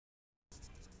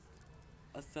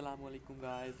अस्सलाम वालेकुम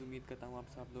गाइस, उम्मीद करता हूँ आप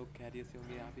सब लोग खैरियत से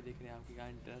होंगे। आप ही देख रहे हैं आपकी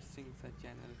इंटरेस्टिंग सा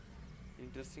चैनल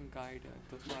इंटरेस्टिंग काइट।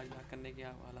 दोस्तों आज मैं करने के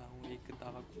वाला हूँ एक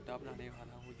दावा कुत्ता बनाने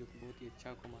वाला हूँ जो कि बहुत ही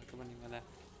अच्छा कमाल बनने वाला है।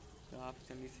 तो आप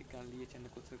जल्दी से कर लिए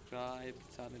चैनल को सब्सक्राइब,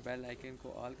 साथ में बेल आइकन को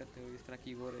ऑल करते हुए इस तरह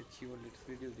की और अच्छी और लेटेस्ट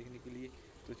वीडियो देखने के लिए।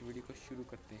 तो इस वीडियो को शुरू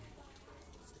करते हैं।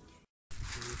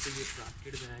 तो ये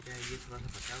प्लास्टिक बैग है, ये थोड़ा सा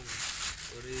फटा हुआ है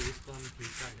और इसको हम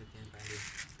ठीक कर लेते हैं पहले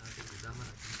ताकि गुदा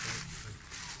हमारा।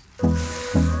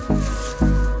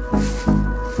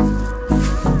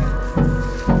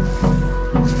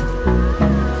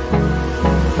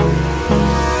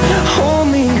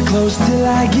 Close till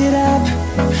I get up.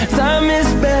 Time is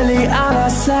barely on our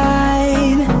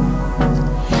side.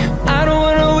 I don't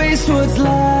wanna waste what's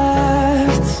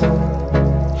left.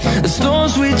 The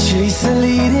storms we chase are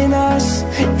leading us,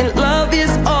 and love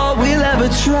is all we'll ever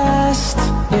trust.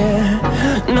 Yeah,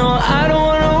 no, I don't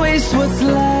wanna waste what's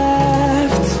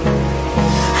left.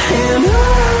 And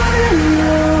on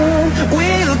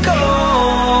we'll go,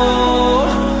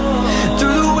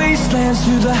 through the wastelands,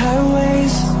 through the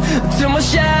highways, till my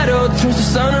shadow turns to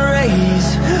sun rays.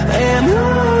 And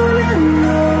on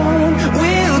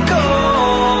we'll go,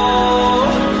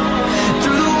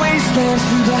 through the wastelands,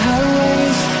 through the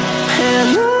highways.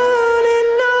 And on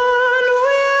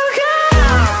we'll go.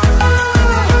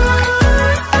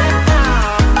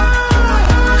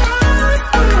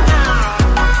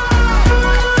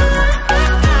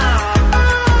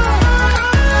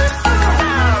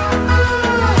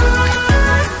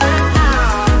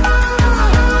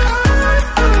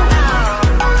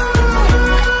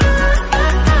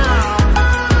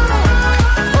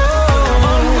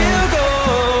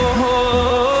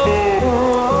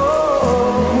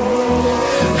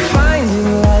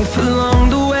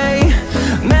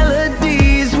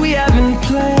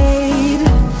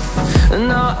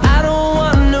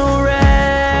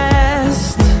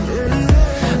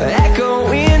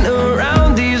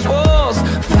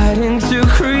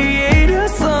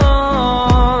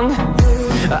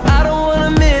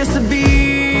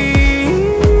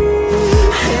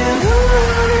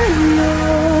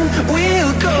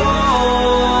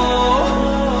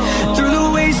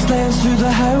 Through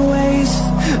the highways,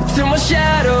 till my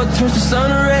shadow turns to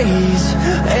sun rays.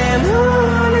 And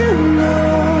on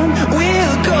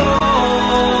we'll go,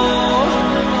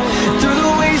 through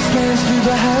the wastelands, through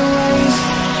the highways.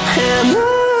 And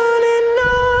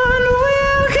on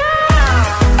we'll go.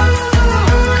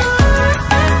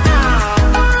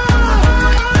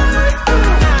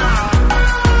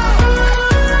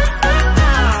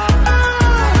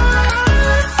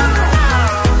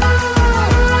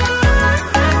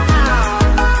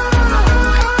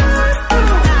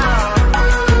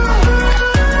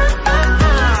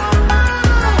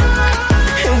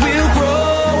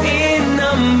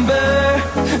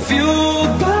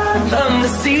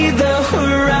 See the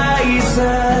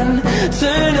horizon,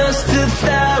 turn us to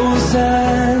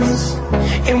thousands,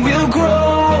 and we'll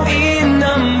grow in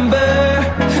number,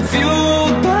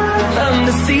 fueled by them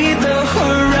to see the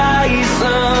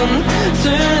horizon,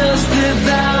 turn us to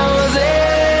thousands.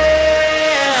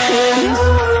 And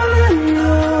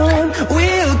on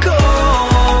we'll go,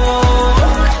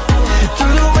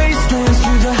 through the wastelands,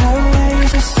 through the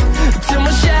highways, till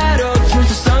my shadow turns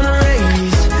to sun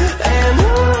rays. And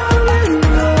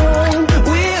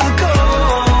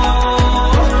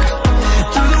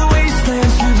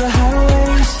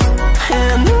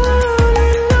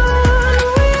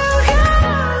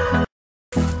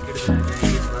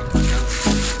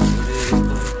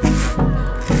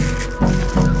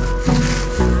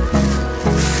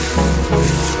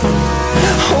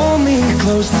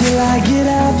close till I get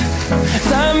up.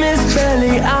 Time is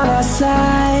barely on our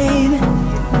side.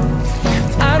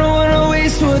 I don't wanna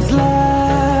waste what's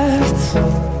left.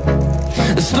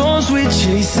 The storms we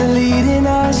chase are leading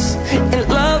us, and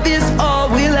love is all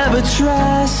we'll ever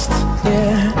trust.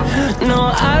 Yeah, no,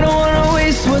 I don't wanna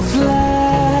waste what's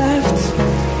left.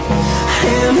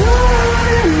 And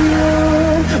on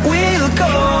we'll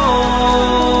go,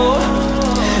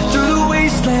 through the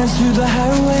wastelands, through the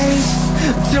highways,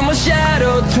 till my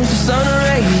shadow turns to sun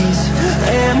rays.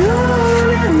 And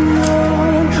on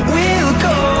we'll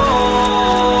go,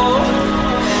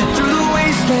 through the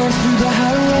wastelands, through the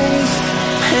highways.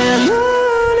 And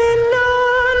on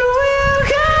we'll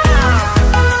go.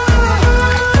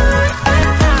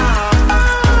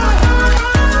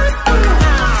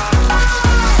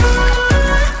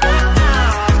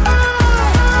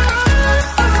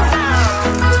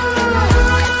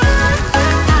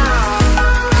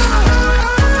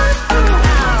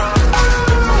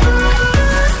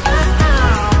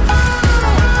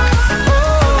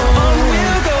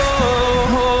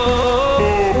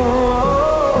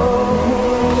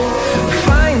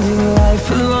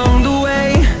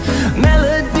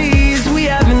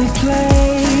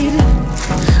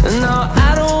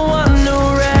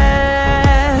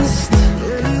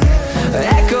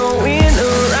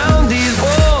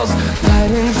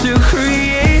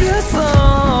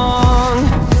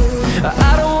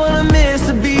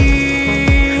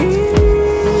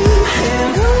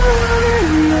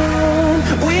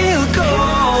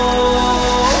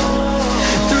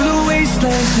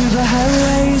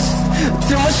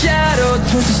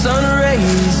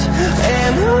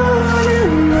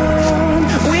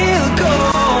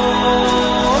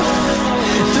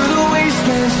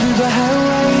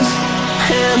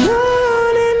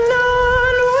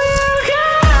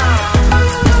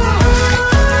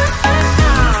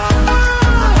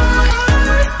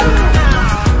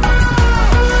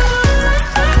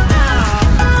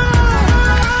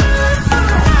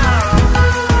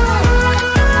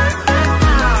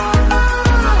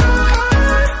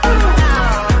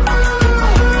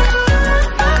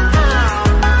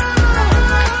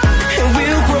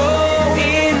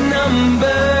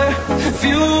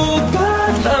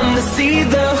 see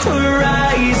the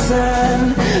horizon,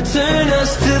 turn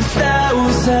us to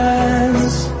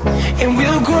thousands, and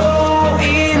we'll grow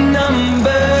in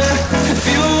number,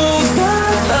 fueled by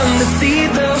them to see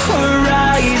the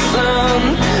horizon,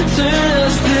 turn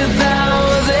us to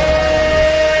thousands,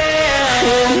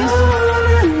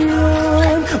 and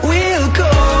on we'll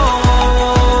go,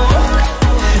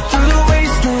 through the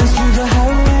wastelands, through the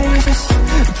highways,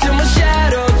 till my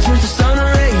shadow turns to sun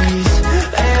rays,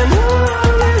 and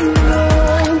on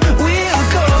we'll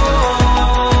go,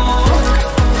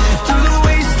 through the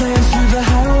wastelands, through the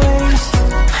highways,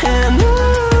 and on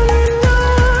we'll go.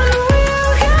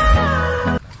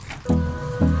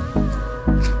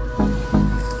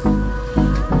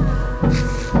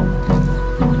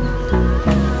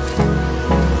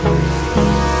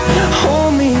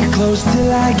 Hold me close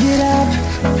till I get up,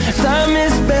 time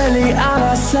is barely on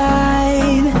our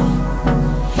side,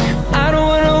 I don't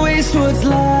wanna waste what's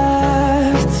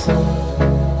left.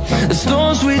 The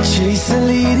storms we chase are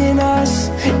leading us,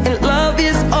 and love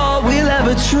is all we'll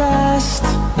ever trust.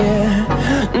 Yeah,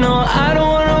 no, I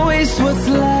don't wanna waste what's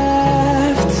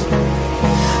left.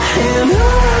 And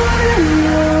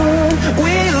on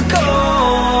we'll go,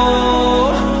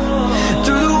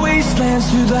 through the wastelands,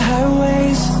 through the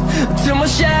highways, till my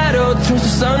shadow turns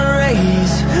to sun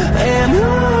rays. And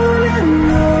on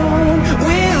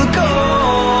we'll go,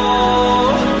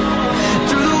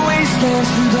 through the wastelands,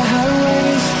 through the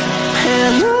highways,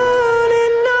 and on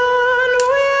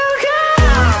we'll go.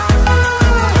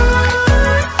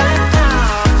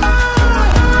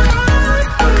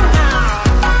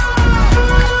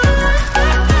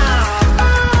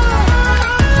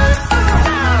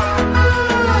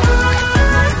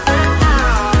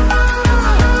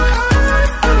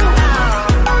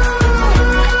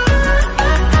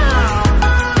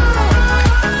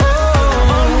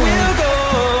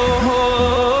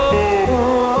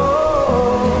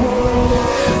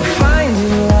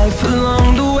 Finding life along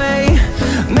the way,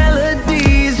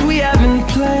 melodies we haven't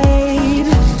played.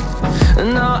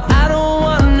 No, I don't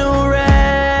want no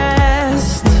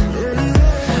rest.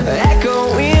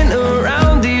 Echoing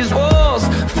around these walls,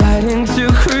 fighting to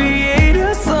create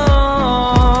a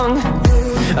song.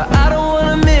 I don't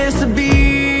wanna miss a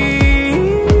beat.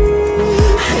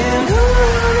 And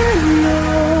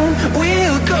on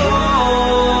we'll go,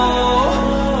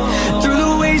 through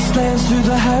the wastelands, through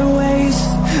the highways,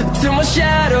 till my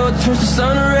shadow turns to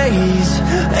sun rays.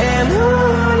 And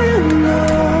on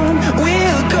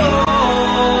we'll go,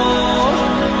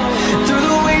 through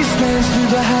the wastelands, through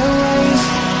the highways,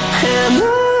 and on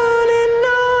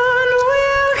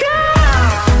we'll go.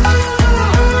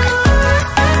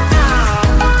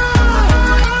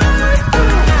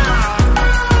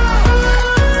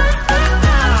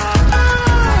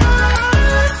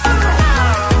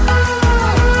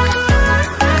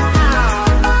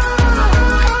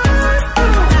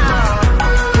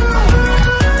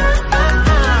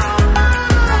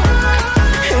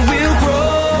 And we'll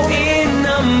grow in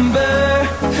number,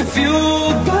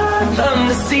 fueled by them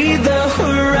to see the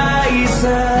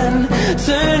horizon,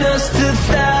 turn us to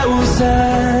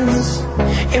thousands,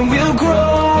 and we'll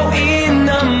grow in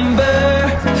number,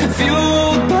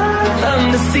 fueled by them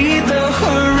to see the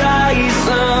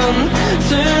horizon,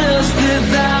 turn us to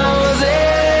thousands,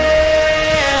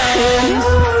 and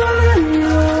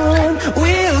on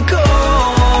we'll go,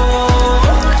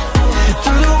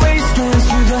 through the wastelands,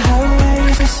 through the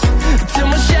highways, till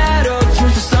my shadow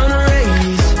turns to sun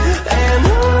rays. And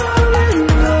on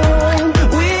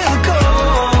we'll go,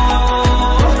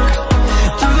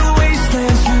 through the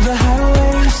wastelands, through the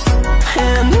highways,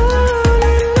 and on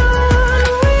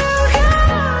we'll go.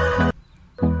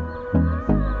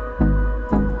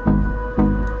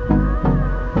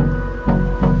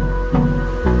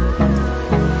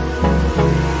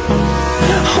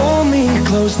 Hold me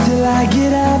close till I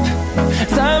get up,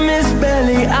 time is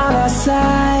barely on our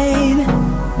side,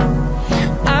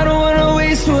 I don't wanna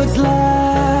waste what's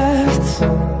left.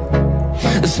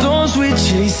 The storms we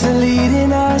chase are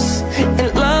leading us, and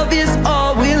love is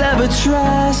all we'll ever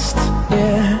trust.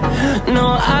 Yeah, no,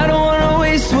 I don't wanna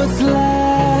waste what's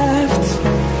left.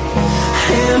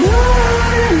 And on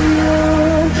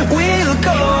we'll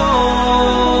go,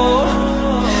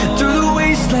 through the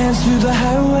wastelands, through the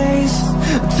highways,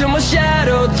 till my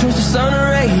shadow turns to sun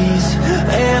rays.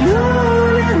 And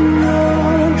on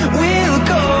we'll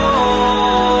go,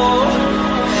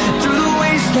 through the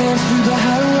wastelands, through the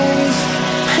highways,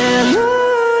 and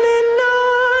on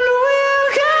we'll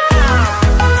go.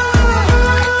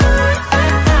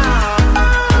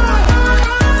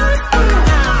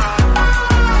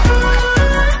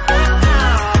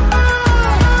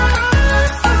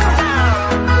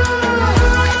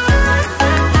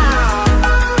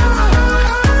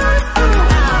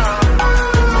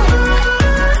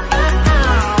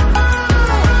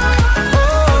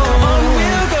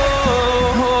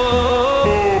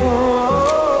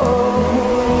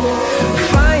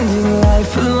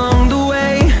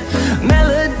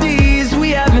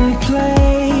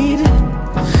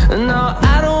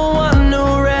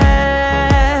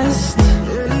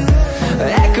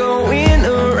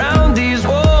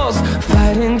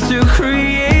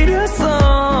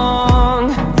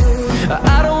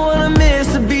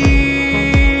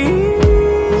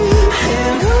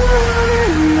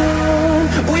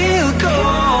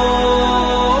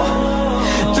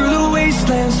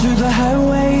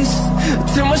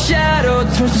 shadow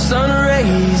turns to sun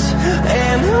rays.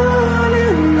 And on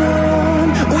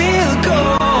we'll go,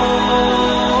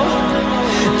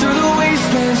 through the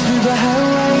wastelands, through the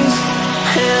highways.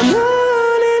 And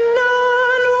on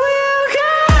we'll go.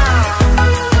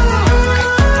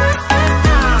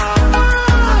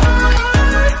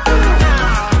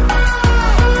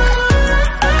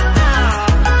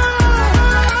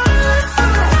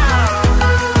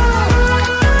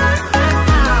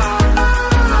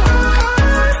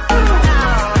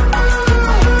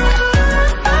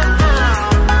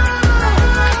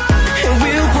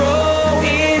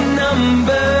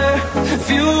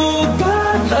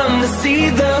 See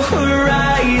the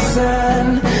horizon,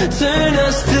 turn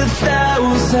us to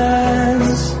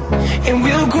thousands, and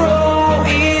we'll grow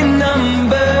in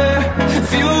number,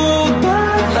 fueled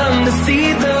by them. To see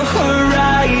the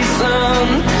horizon,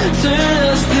 turn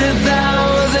us to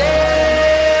thousands,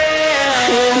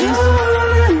 and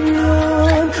on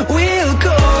we'll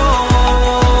go,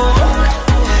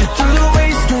 through the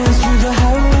wastelands, through the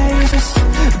highways,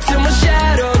 till my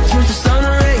shadow turns to sun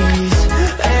rays.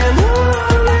 And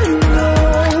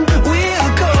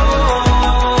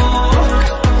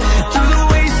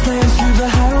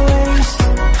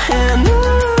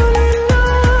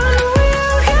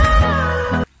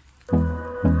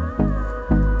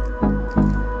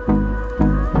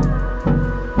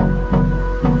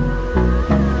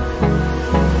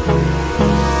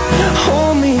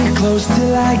close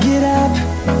till I get up.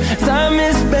 Time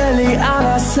is barely on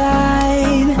our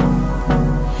side.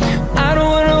 I don't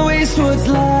wanna waste what's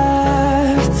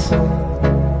left.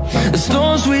 The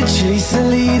storms we chase are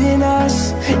leading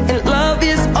us, and love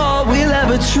is all we'll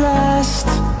ever trust.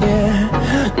 Yeah,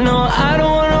 no, I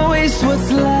don't wanna waste what's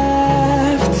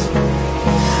left.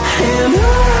 And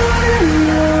on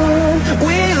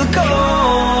we'll go,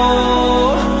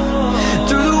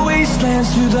 through the wastelands,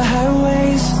 through the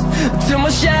highways, till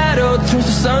my shadow turns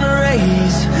to sun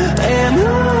rays. And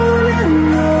on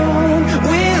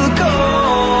we'll go,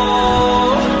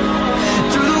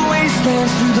 through the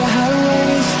wastelands, through the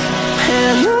highways.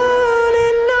 And on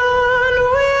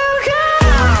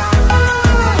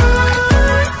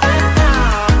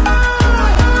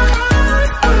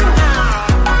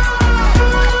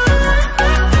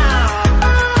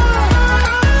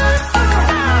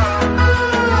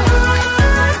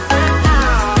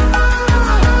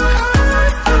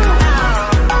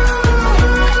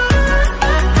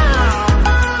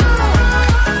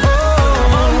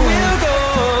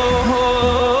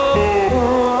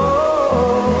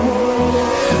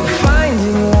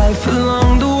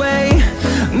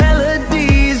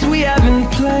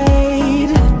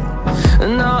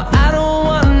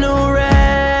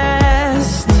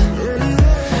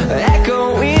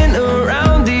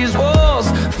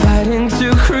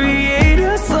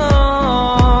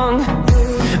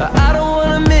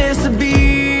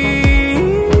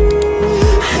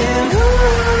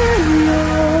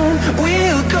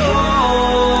we'll go.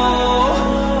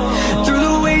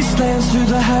 Through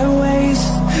the highways,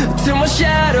 till my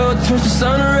shadow turns to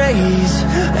sun rays.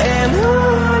 And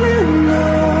on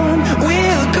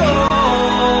we'll go,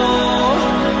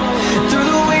 through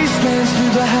the wastelands,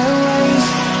 through the highways.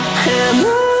 And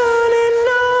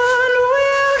on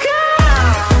we'll go.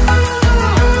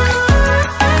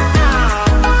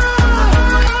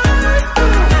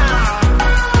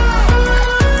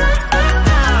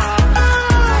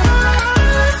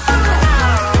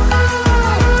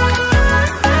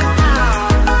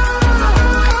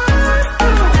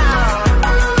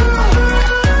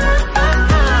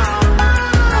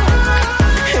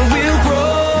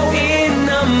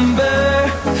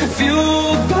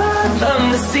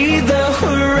 See the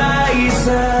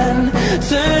horizon,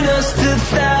 turn us to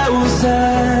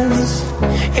thousands,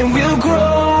 and we'll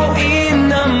grow in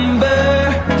number,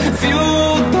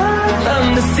 fueled by them.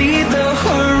 To see the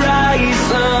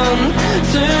horizon,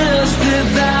 turn us to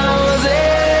thousands,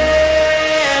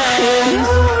 and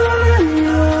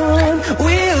on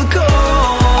we'll go,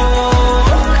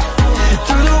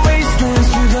 through the wastelands,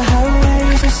 through the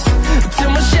highways,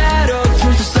 till my shadow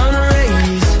turns to sun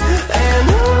rays. And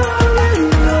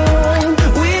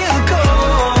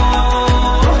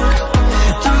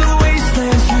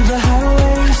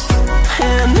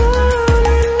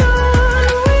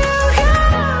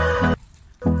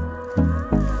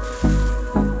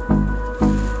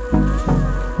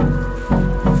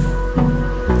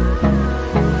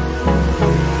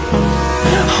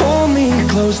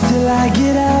close till I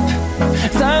get up.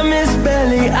 Time is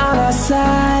barely on our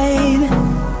side.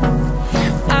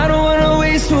 I don't wanna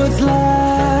waste what's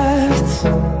left.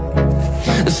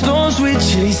 The storms we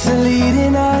chase are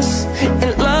leading us,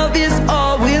 and love is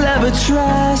all we'll ever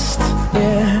trust.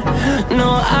 yeah. No,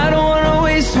 I don't wanna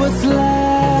waste what's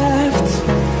left.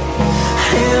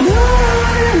 And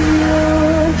on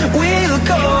we'll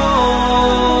go,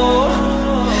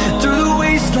 through the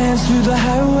wastelands, through the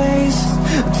highways,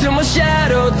 till my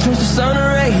shadow turns to sun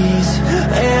rays.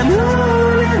 And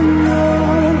on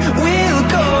we'll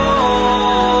go,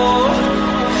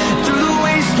 through the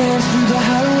wastelands, through the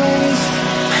highways,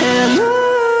 and on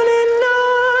we'll go.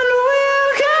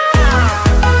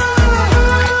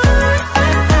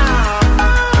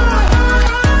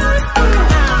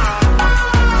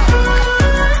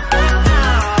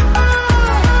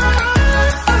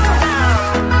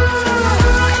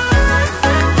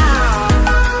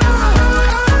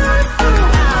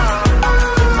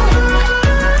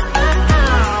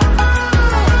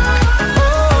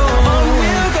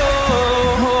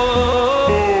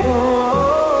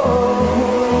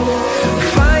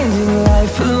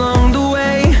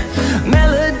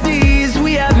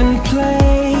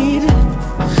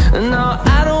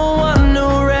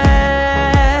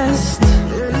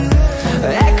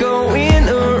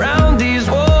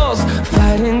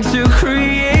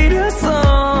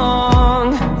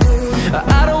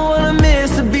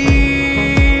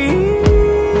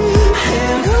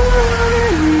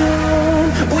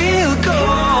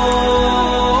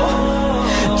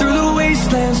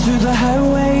 Through the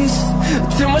highways,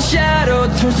 till my shadow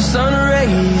turns to sun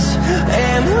rays.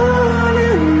 And on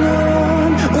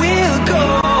we'll go,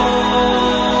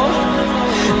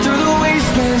 through the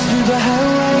wastelands, through the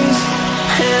highways,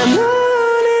 and on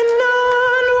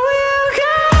we'll go.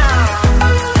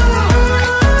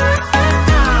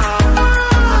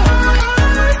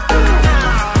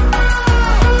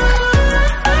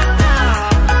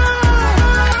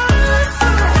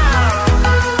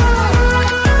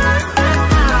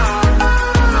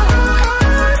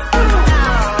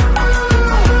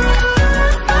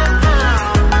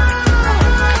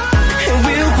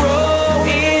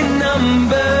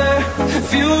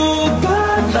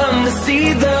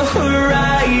 See the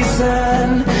horizon,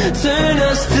 turn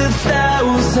us to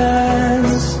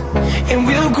thousands, and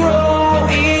we'll grow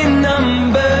in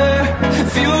number,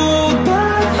 fueled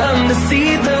by them to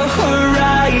see the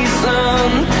horizon,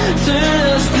 turn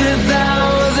us to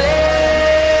thousands,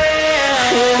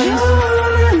 and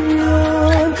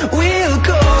on we'll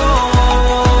go,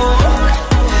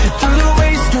 through the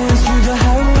wastelands, through the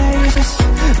highways,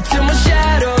 till my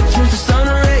shadow turns to sun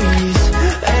rays.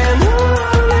 And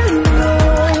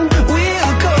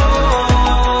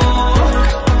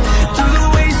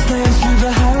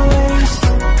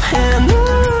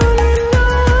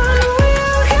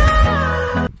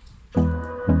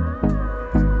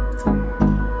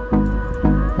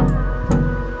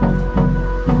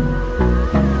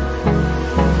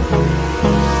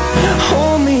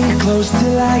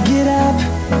till I get up,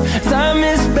 time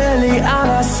is barely on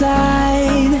our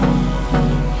side.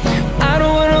 I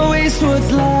don't wanna waste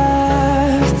what's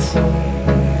left.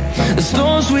 The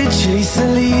storms we chase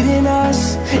are leading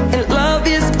us, and love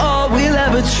is all we'll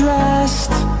ever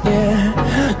trust. Yeah,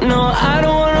 no, I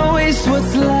don't wanna waste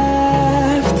what's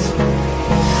left.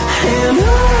 And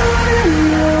on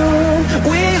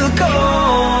we'll go,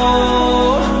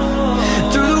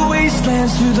 through the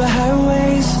wastelands, through the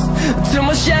highways, till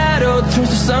my shadow turns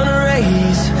to sun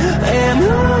rays. And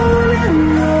on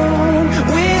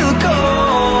we'll go,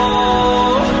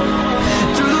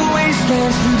 through the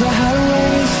wastelands, through the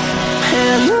highways,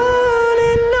 and on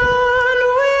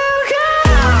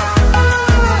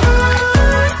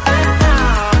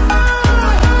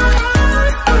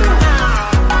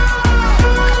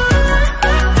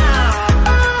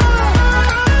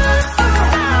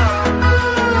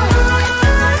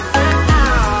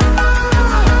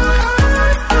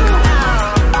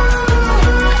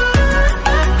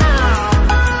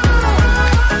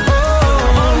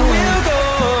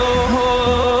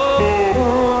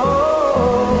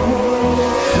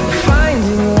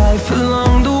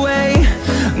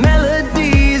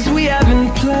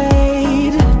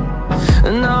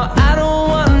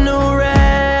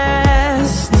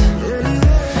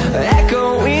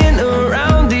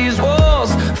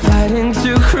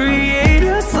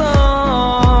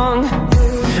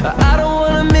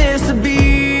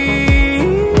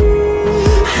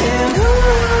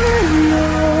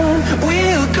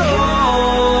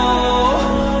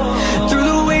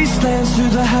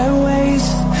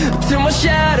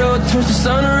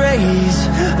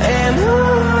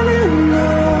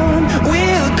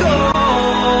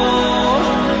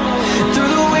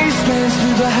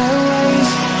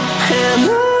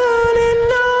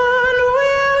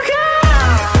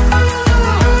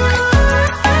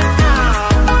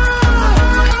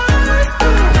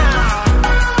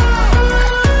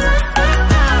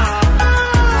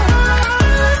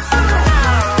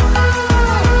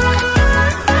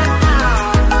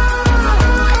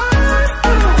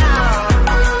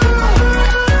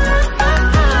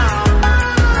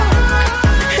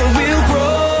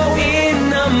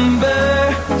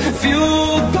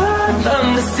them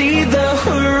to see the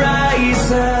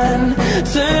horizon.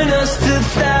 Turn us to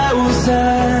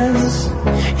thousands,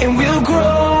 and we'll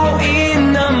grow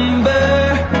in number.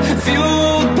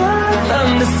 Fueled by them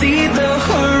to see the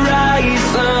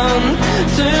horizon.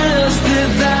 Turn us to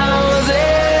thousands.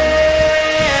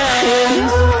 And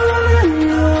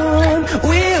on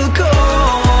we'll go,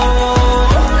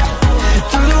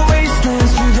 through the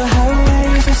wastelands, through the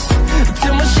highways,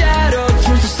 till my shadow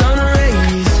turns to sun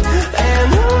rays.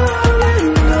 And on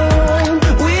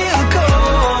we'll go,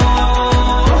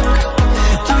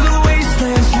 through the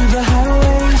wastelands, through the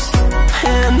highways.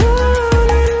 And on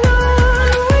we'll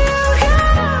go.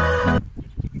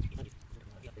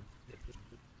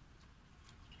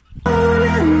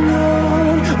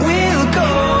 We'll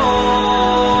go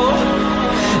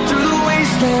through the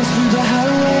wastelands, through the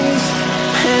highways,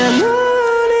 and on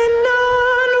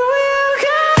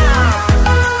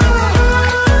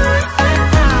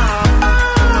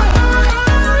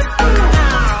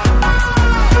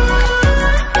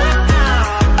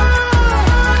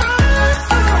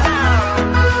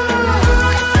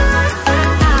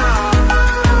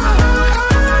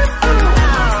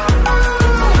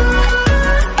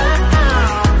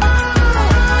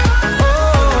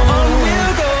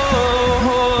we'll go.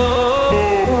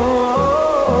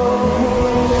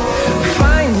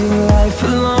 Finding life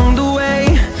along the way,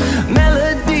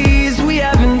 melodies we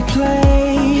haven't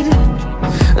played.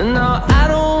 No, I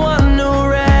don't want no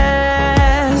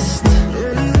rest.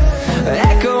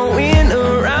 Echoing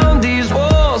around these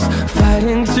walls,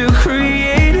 fighting to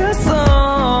create a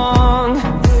song.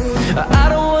 I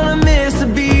don't wanna miss a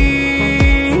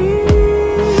beat.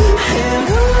 And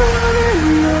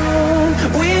on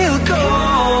we'll go,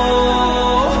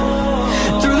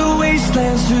 through the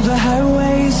wastelands, through the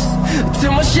highways,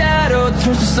 till my shadow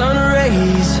turns to sun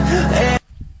rays. And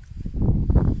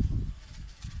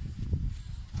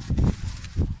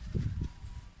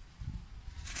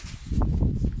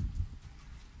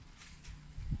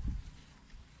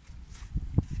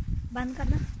बंद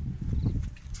करना।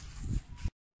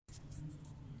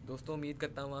 दोस्तों उम्मीद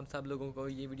करता हूँ आप सब लोगों को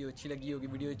ये वीडियो अच्छी लगी होगी।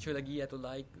 वीडियो अच्छी लगी है तो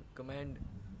लाइक, कमेंट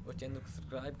और चैनल को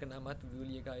सब्सक्राइब करना मत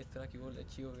भूलिएगा, इस तरह की और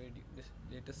अच्छी और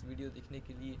लेटेस्ट वीडियो देखने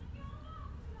के लिए।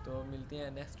 तो मिलते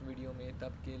हैं नेक्स्ट वीडियो में,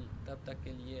 तब तक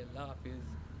के लिए अल्लाह हाफिज़।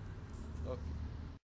 ओके।